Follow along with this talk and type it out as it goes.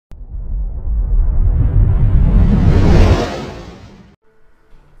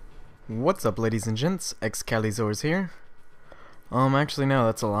What's up, ladies and gents? Excalizors here. Actually no,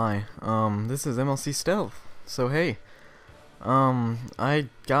 that's a lie. This is MLC Stealth. So hey, I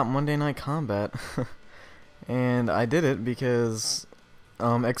got Monday Night Combat, and I did it because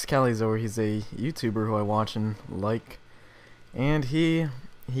Excalizor, he's a YouTuber who I watch and like, and he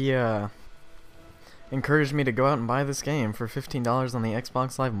encouraged me to go out and buy this game for $15 on the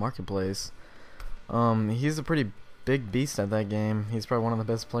Xbox Live Marketplace. He's a pretty big beast at that game. He's probably one of the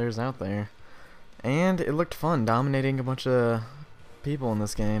best players out there. And it looked fun dominating a bunch of people in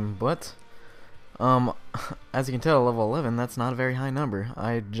this game, but as you can tell, level 11, that's not a very high number.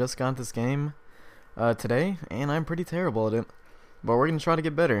 I just got this game today, and I'm pretty terrible at it. But we're gonna try to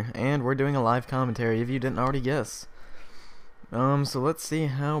get better, and we're doing a live commentary if you didn't already guess. So let's see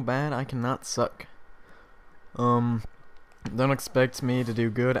how bad I can not suck. Don't expect me to do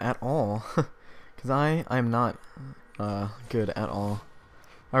good at all. Because I'm not good at all.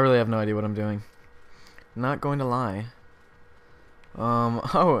 I really have no idea what I'm doing. Not going to lie.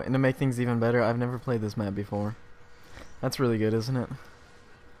 Oh, and to make things even better, I've never played this map before. That's really good, isn't it?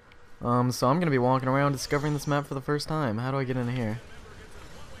 So I'm going to be walking around discovering this map for the first time. How do I get in here?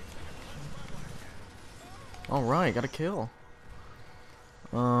 Alright, got a kill.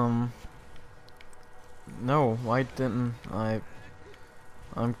 No, why didn't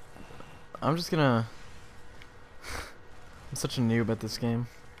I'm just gonna I'm such a noob at this game.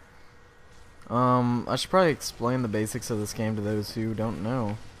 I should probably explain the basics of this game to those who don't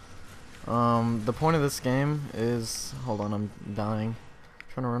know. The point of this game is, hold on, I'm dying. I'm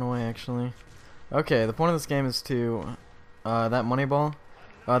trying to run away actually. Okay, the point of this game is to that money ball.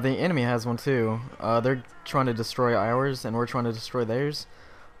 The enemy has one too. They're trying to destroy ours and we're trying to destroy theirs.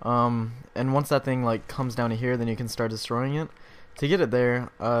 And once that thing like comes down to here, then you can start destroying it. To get it there,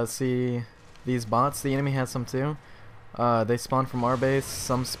 see these bots, the enemy has some too. They spawn from our base,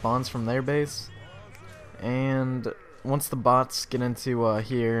 some spawns from their base. And once the bots get into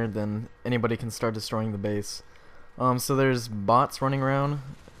here, then anybody can start destroying the base. So there's bots running around,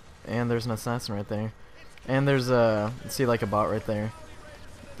 and there's an assassin right there. And there's see like a bot right there.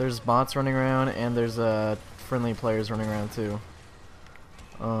 There's bots running around, and there's friendly players running around too.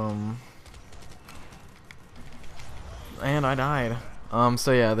 And I died.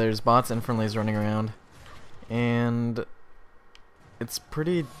 So yeah, there's bots and friendlies running around. And it's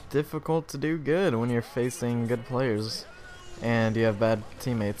pretty difficult to do good when you're facing good players and you have bad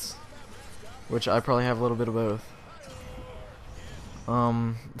teammates. Which I probably have a little bit of both.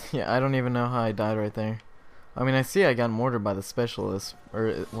 Yeah, I don't even know how I died right there. I mean, I see I got mortared by the specialist,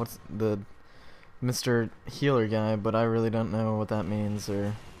 or what's the Mr. Healer guy, but I really don't know what that means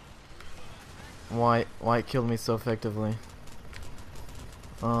or why it killed me so effectively.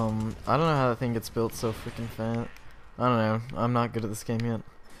 I don't know how that thing gets built so freaking fat. I don't know. I'm not good at this game yet.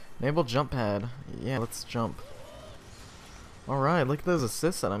 Enable jump pad. Yeah, let's jump. Alright, look at those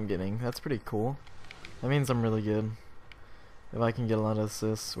assists that I'm getting. That's pretty cool. That means I'm really good. If I can get a lot of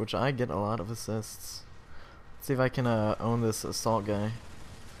assists, which I get a lot of assists. Let's see if I can own this assault guy.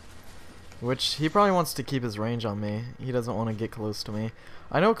 Which, he probably wants to keep his range on me. He doesn't want to get close to me.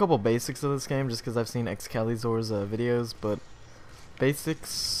 I know a couple basics of this game just because I've seen Excalizor's videos, but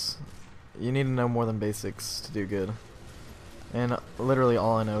basics, you need to know more than basics to do good. And literally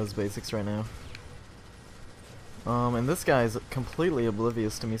all I know is basics right now. And this guy is completely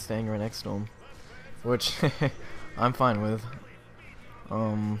oblivious to me staying right next to him, which I'm fine with.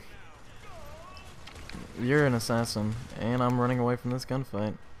 You're an assassin, and I'm running away from this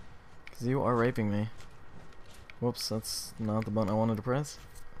gunfight. Because you are raping me. Whoops, that's not the button I wanted to press.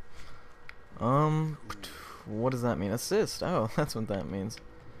 What does that mean? Assist. Oh, that's what that means.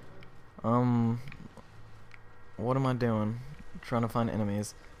 What am I doing? Trying to find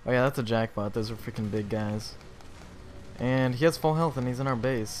enemies. Oh yeah, that's a jackpot. Those are freaking big guys. And he has full health and he's in our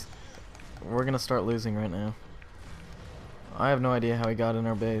base. We're gonna start losing right now. I have no idea how he got in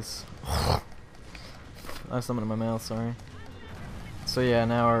our base. I have something in my mouth, sorry. So yeah,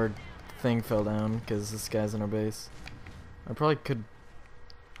 now our thing fell down because this guy's in our base. I probably could,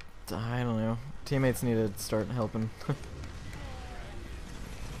 I don't know. Teammates need to start helping.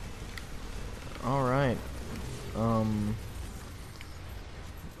 Alright.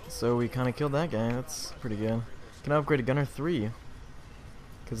 So we kind of killed that guy. That's pretty good. Can I upgrade to Gunner 3?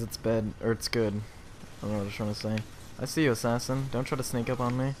 Because it's bad, or it's good. I don't know what I was trying to say. I see you, assassin. Don't try to sneak up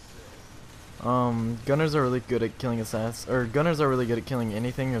on me. Gunners are really good at killing gunners are really good at killing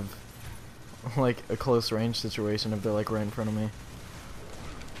anything of like a close range situation if they're like right in front of me.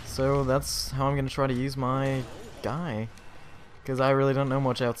 So that's how I'm gonna try to use my guy, because I really don't know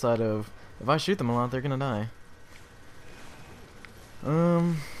much outside of, if I shoot them a lot they're gonna die.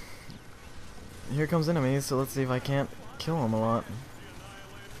 here comes enemies, so let's see if I can't kill him a lot.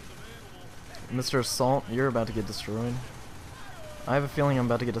 Mr. Assault, you're about to get destroyed. I have a feeling I'm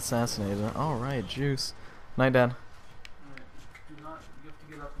about to get assassinated. Alright, juice. Night, Dad. Do not, you have to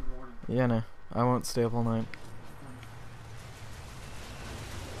get up in the morning. Yeah, no. I won't stay up all night.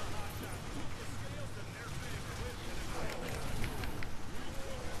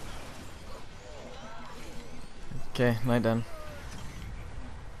 Okay, night, Dad.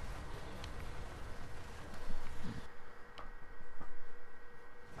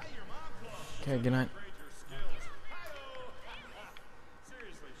 Okay, good night.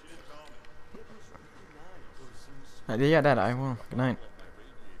 Yeah, Dad, I will. Good night.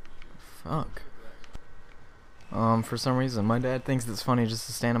 Fuck. For some reason, my dad thinks it's funny just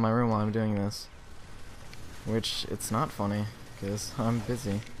to stand in my room while I'm doing this. Which, it's not funny, because I'm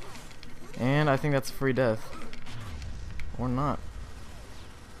busy. And I think that's a free death. Or not.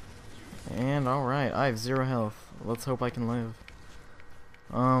 And, alright, I have 0 health. Let's hope I can live.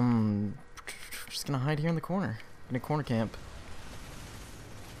 Just gonna hide here in the corner. In a corner camp.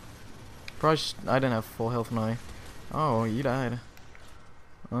 Probably I didn't have full health when I... Oh, you died.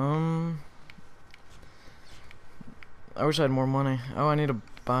 I wish I had more money. Oh, I need to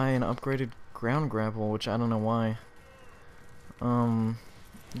buy an upgraded ground grapple, which I don't know why. I'm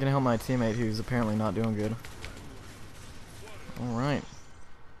gonna help my teammate who's apparently not doing good. Alright.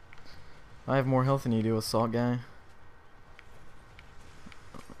 I have more health than you do, assault guy.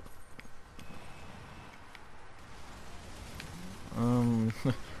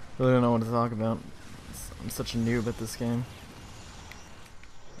 Really don't know what to talk about. I'm such a noob at this game.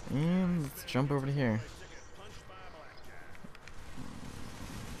 And let's jump over to here.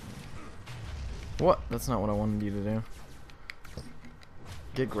 What? That's not what I wanted you to do.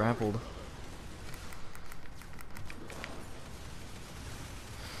 Get grappled.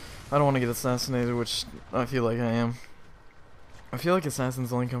 I don't want to get assassinated, which I feel like I am. I feel like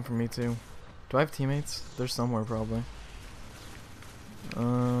assassins only come from me too. Do I have teammates? They're somewhere probably.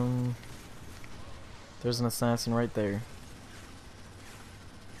 There's an assassin right there.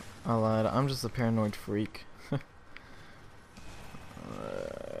 I lied. I'm just a paranoid freak.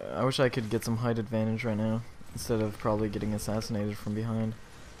 I wish I could get some height advantage right now instead of probably getting assassinated from behind.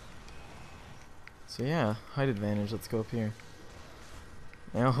 So yeah, height advantage. Let's go up here.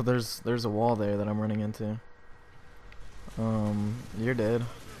 Oh, there's a wall there that I'm running into. You're dead.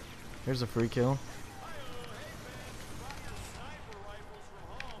 Here's a free kill.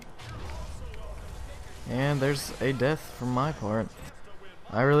 And there's a death from my part.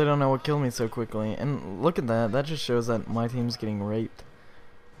 I really don't know what killed me so quickly. And look at that. That just shows that my team's getting raped.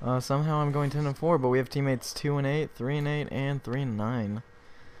 Somehow I'm going 10-4, but we have teammates 2-8, 3-8, and 3-9.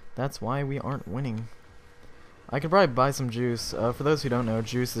 That's why we aren't winning. I could probably buy some juice. For those who don't know,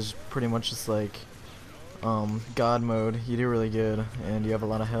 juice is pretty much just like God mode. You do really good, and you have a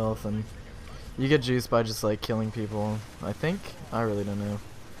lot of health, and you get juice by just like killing people. I think. I really don't know.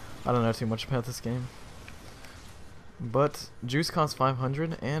 I don't know too much about this game. But juice costs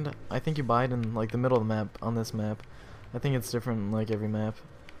 500, and I think you buy it in like the middle of the map on this map. I think it's different in like every map.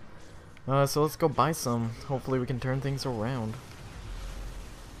 So let's go buy some. Hopefully we can turn things around.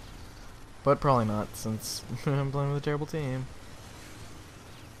 But probably not, since I'm playing with a terrible team.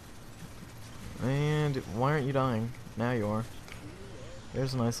 And why aren't you dying? Now you are.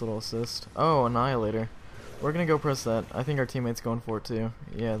 There's a nice little assist. Oh, Annihilator. We're gonna go press that. I think our teammate's going for it too.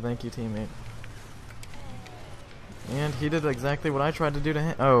 Yeah, thank you, teammate. And he did exactly what I tried to do to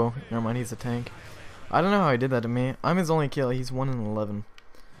him. Oh, never mind, he's a tank. I don't know how he did that to me. I'm his only kill. He's 1-11.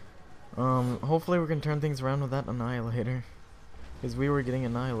 Hopefully we can turn things around with that Annihilator. Because we were getting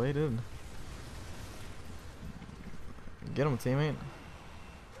annihilated. Get him, teammate.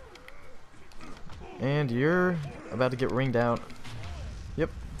 And you're about to get ringed out. Yep,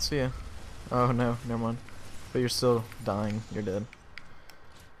 see ya. Oh no, never mind. But you're still dying. You're dead.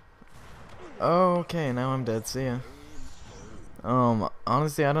 Okay, now I'm dead. See ya.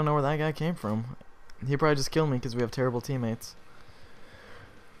 Honestly, I don't know where that guy came from. He probably just killed me because we have terrible teammates.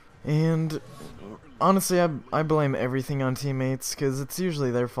 And honestly, I blame everything on teammates because it's usually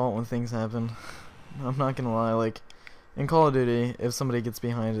their fault when things happen. I'm not gonna lie, like in Call of Duty, if somebody gets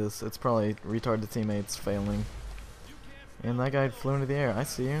behind us, it's probably retarded teammates failing. And that guy flew into the air. I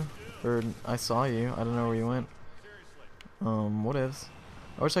see you. Or I saw you. I don't know where you went. What ifs?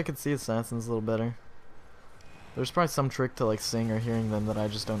 I wish I could see assassins a little better. There's probably some trick to like seeing or hearing them that I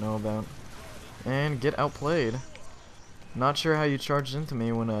just don't know about. And get outplayed. Not sure how you charged into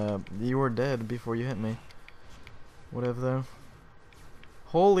me when you were dead before you hit me. Whatever though.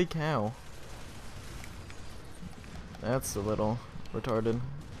 Holy cow. That's a little retarded.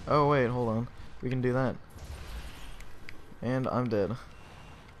 Oh wait, hold on. We can do that. And I'm dead.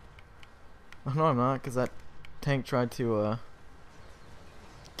 Oh, no, I'm not, because that tank tried to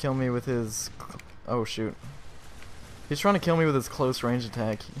kill me with his... Oh, shoot. He's trying to kill me with his close range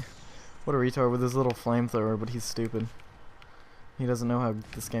attack. What a retard with his little flamethrower, but he's stupid. He doesn't know how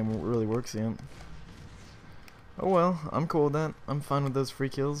this game really works yet. Oh well, I'm cool with that. I'm fine with those free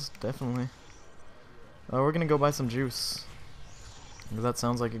kills, definitely. We're gonna go buy some juice. That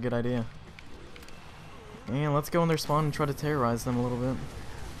sounds like a good idea. And let's go in their spawn and try to terrorize them a little bit.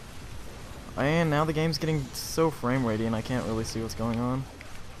 And now the game's getting so frame ratey and I can't really see what's going on.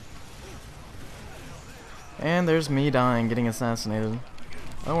 And there's me dying, getting assassinated.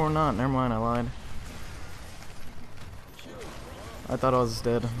 Oh, or not. Never mind, I lied. I thought I was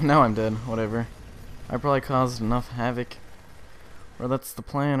dead. Now I'm dead. Whatever. I probably caused enough havoc. Or that's the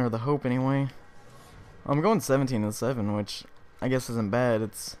plan, or the hope anyway. I'm going 17-7, which I guess isn't bad.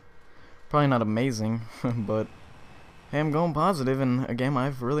 It's probably not amazing, but hey, I'm going positive in a game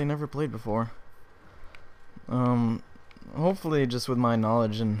I've really never played before. Hopefully just with my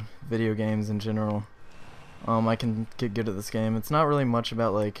knowledge in video games in general, I can get good at this game. It's not really much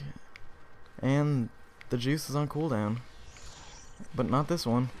about like, and the juice is on cooldown, but not this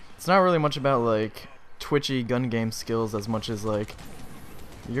one. It's not really much about like twitchy gun game skills as much as like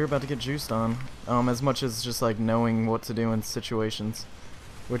you're about to get juiced on, as much as just like knowing what to do in situations,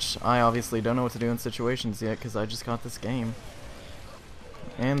 which I obviously don't know what to do in situations yet because I just got this game.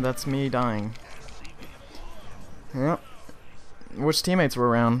 And that's me dying. Yep. Which teammates were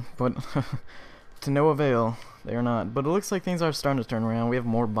around, but to no avail. They are not. But it looks like things are starting to turn around. We have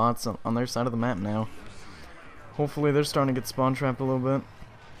more bots on their side of the map now. Hopefully they're starting to get spawn trapped a little bit.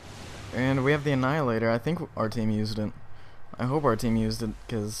 And we have the Annihilator. I think our team used it. I hope our team used it,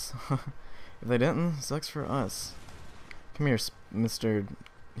 because if they didn't, sucks for us. Come here, Mr.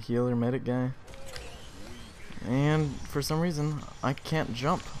 Healer Medic guy. And for some reason, I can't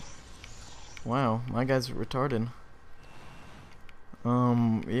jump. Wow, my guy's retarded.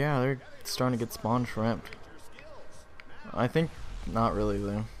 Yeah, they're starting to get spawn trapped. I think not really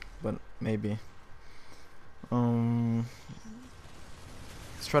though, but maybe. Let's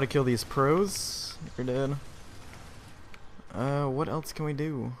try to kill these pros. You're dead. What else can we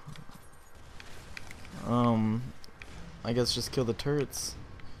do? I guess just kill the turrets.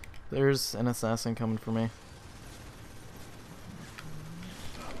 There's an assassin coming for me.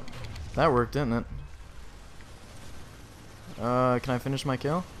 That worked, didn't it? Can I finish my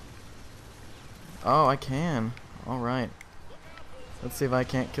kill? Oh, I can. Alright. Let's see if I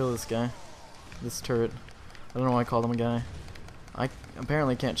can't kill this guy. This turret. I don't know why I called him a guy. I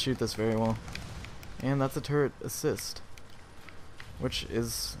apparently can't shoot this very well. And that's a turret assist. Which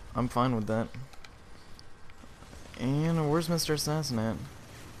is... I'm fine with that. And where's Mr. Assassin at?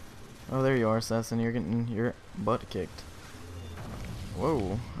 Oh, there you are, Assassin. You're getting your butt kicked.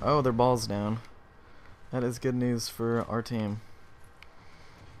 Whoa. Oh, their ball's down. That is good news for our team.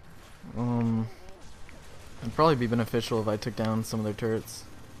 It'd probably be beneficial if I took down some of their turrets.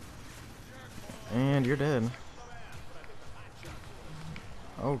 And you're dead.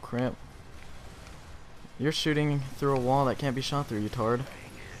 Oh crap. You're shooting through a wall that can't be shot through, you tard.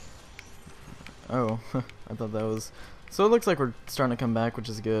 Oh, I thought that was... So it looks like we're starting to come back, which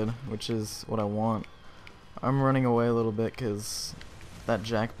is good, which is what I want. I'm running away a little bit because that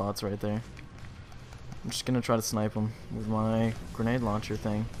jackbot's right there. I'm just gonna try to snipe him with my grenade launcher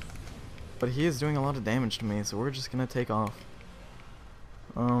thing. But he is doing a lot of damage to me, so we're just gonna take off.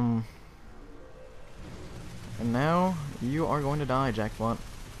 And now you are going to die, Jackbot.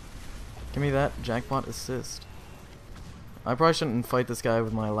 Give me that Jackbot assist. I probably shouldn't fight this guy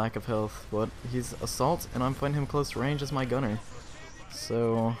with my lack of health, but he's assault and I'm fighting him close to range as my gunner.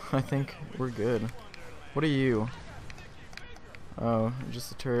 So I think we're good. What are you? Oh,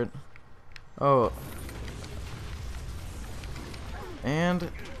 just a turret. Oh.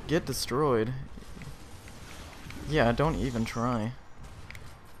 And get destroyed. Yeah, don't even try.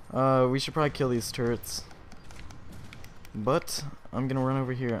 We should probably kill these turrets. But I'm gonna run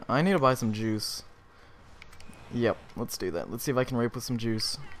over here. I need to buy some juice. Yep, let's do that. Let's see if I can rape with some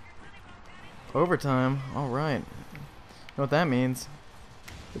juice. Overtime. Alright. You know what that means?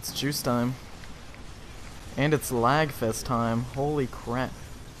 It's juice time. And it's lag fest time. Holy crap.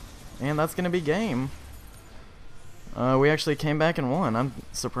 And that's gonna be game. We actually came back and won. I'm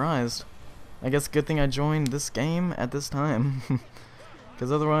surprised. I guess good thing I joined this game at this time.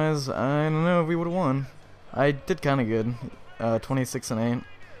 Because otherwise, I don't know if we would have won. I did kind of good. 26-8.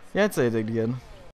 Yeah, I'd say I did good.